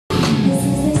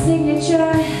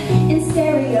signature in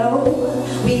stereo.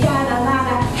 We got a lot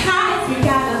of highs, we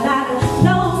got a lot of lows,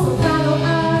 so follow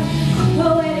our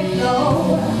poetic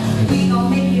flow. We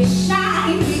gon' make you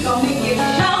shine, we gon' make you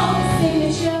glow.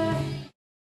 Signature.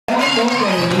 I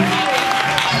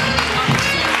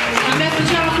messed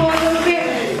with y'all for a little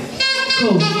bit.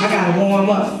 Cool, I gotta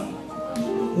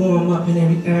warm up and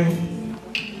everything.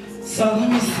 So let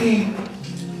me see.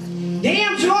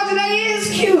 Damn, Georgia, that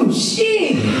is cute.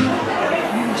 Shit.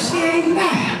 She ain't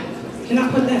bad. Can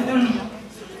I put that down?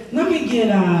 Let me get,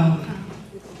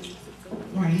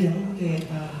 right here, let me get,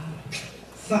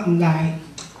 something like,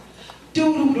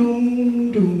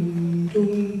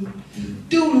 doo-doo-doo-doo-doo,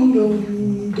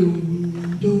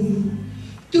 doo-doo-doo-doo-doo,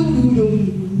 doo-doo-doo.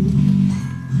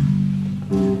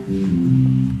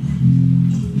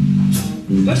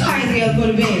 What y'all ain't together for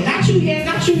the band? Not you yet,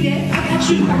 not you yet. I got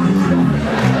you.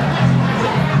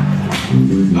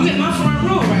 I'm in my front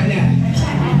row right now.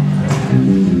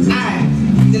 Alright,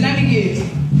 then let me get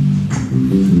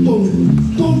boom,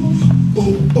 boom,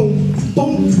 boom, boom,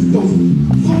 boom, boom,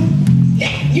 boom.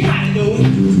 Yeah, you know how to do it.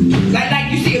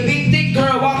 Like you see a big thick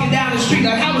girl walking down the street,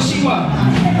 like how was she walking?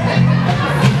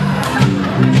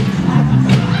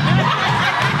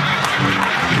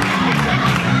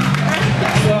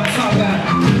 That's what I'm talking about.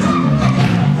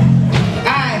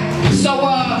 Alright, so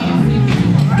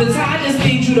the time just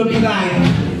needs you to be like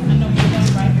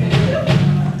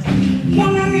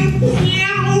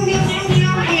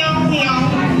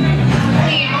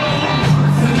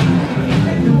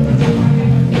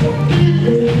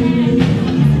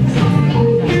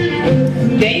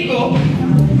there you go.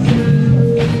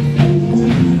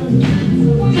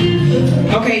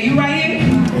 Okay, you right here?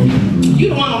 You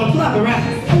the one on the flubber, right?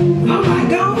 Alright,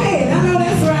 go ahead. I know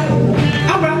that's right.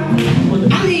 Alright.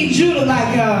 I need you to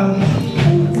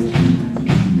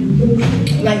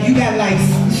like you got like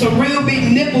some real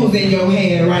big nipples in your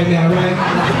hair right now, right?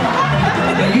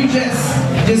 And you just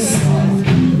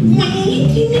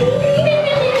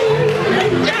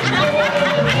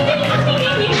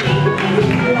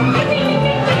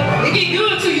it get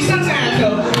good to you sometimes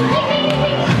though.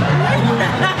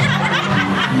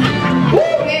 Woo,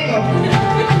 there you go.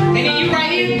 And then you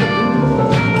right here,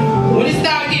 when it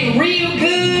starts getting real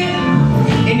good,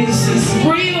 and it's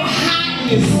real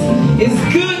hot, it's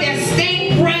good, that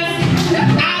steak breath,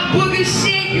 eye booger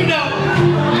shit, you know,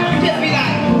 you just be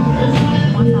like,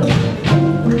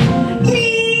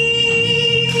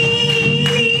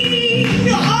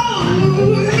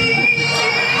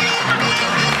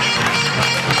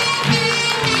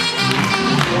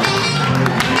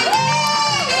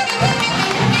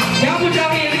 y'all put y'all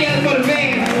hands together for the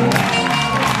band.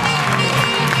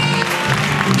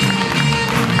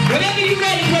 Whenever you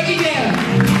ready, break it down.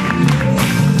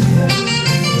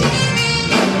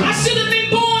 I should have been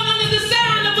born under the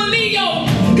sign of a Leo,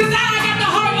 cause I got the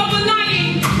heart of a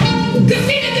lion. Cause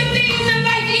see the things in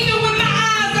life, even when my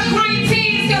eyes are crying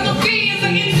tears, cause of fears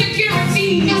and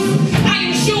insecurities. I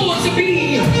am sure to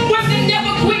be one that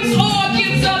never quits or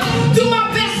gives up. Do my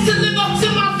best to live up to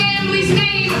my family's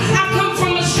name. I come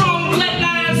from a strong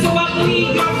bloodline, so I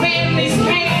bleed my family's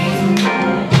pain.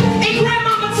 And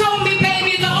grandmama told me,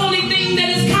 baby, the only thing that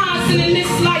is constant in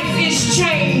this life is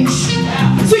change.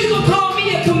 So you can call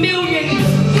me a chameleon.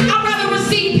 I'd rather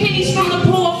receive pennies from the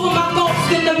poor for my thoughts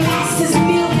than the masses'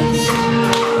 millions.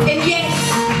 And yes,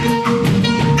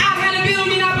 I've had a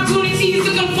billion opportunities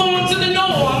to conform to the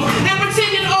norm and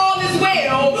pretend that all is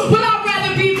well. But I'd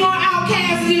rather be more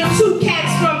outcast than the two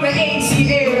cats from the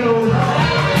ATL.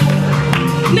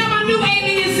 Now my new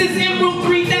alias is Emerald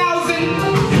 3000.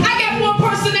 I got more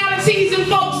personalities and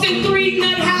folks in 3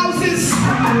 nut houses. A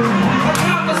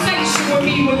conversation with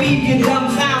me will leave you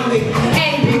dumbfounded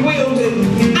and bewildered.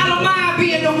 I don't mind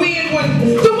being the weird one,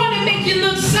 the one that make you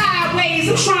look sideways.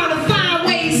 I'm trying to find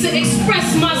ways to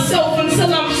express myself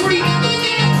until I'm free.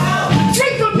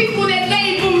 Free from people that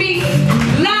label me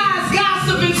lies,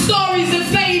 gossip, and stories that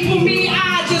favor me.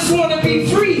 I just want to be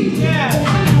free.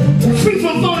 Free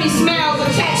from phony smiles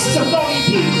attached to phony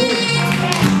people.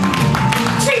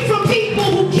 Free from people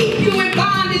who keep you in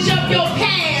bondage of your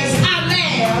past. I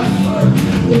laugh.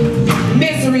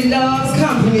 Misery loves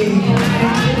company.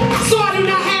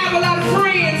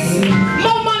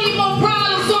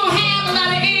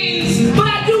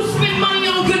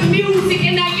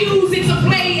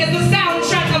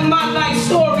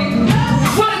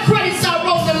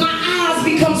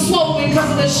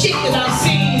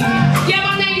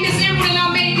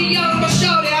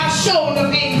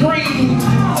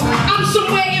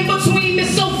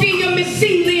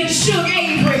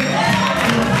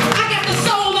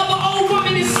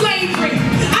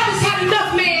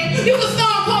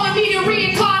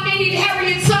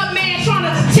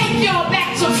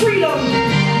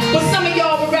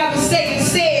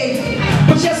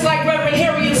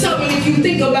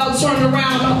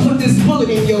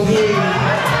 bullet in your head.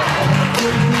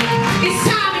 It's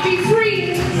time to be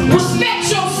free. Respect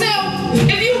yourself.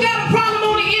 If you got a problem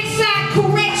on the inside,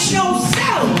 correct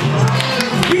yourself.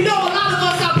 You know a lot of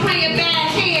us are playing bad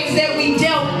hands that we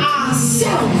dealt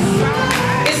ourselves.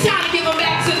 It's time to give them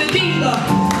back to the dealer.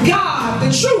 God, the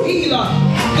true healer.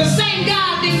 The same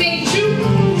God that made you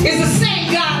is the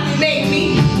same God that made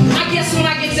me. I guess when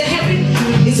I get to heaven,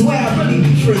 it's where I really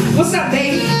be free. What's up,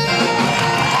 baby?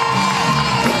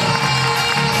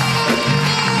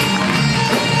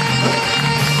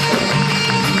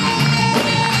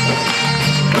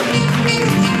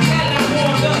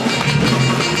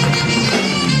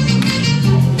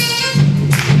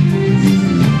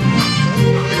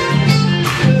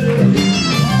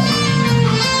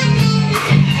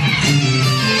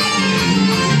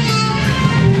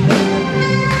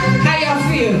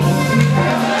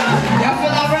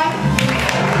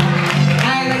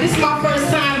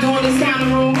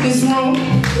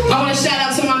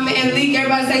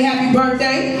 Say happy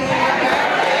birthday.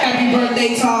 Happy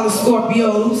birthday to all the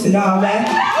Scorpios and all that.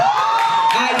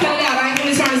 Alright, cut it out. I ain't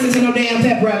gonna turn this into no damn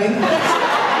pep rally.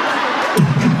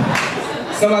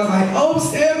 Somebody's like, oh,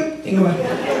 Sam.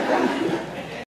 Anyway.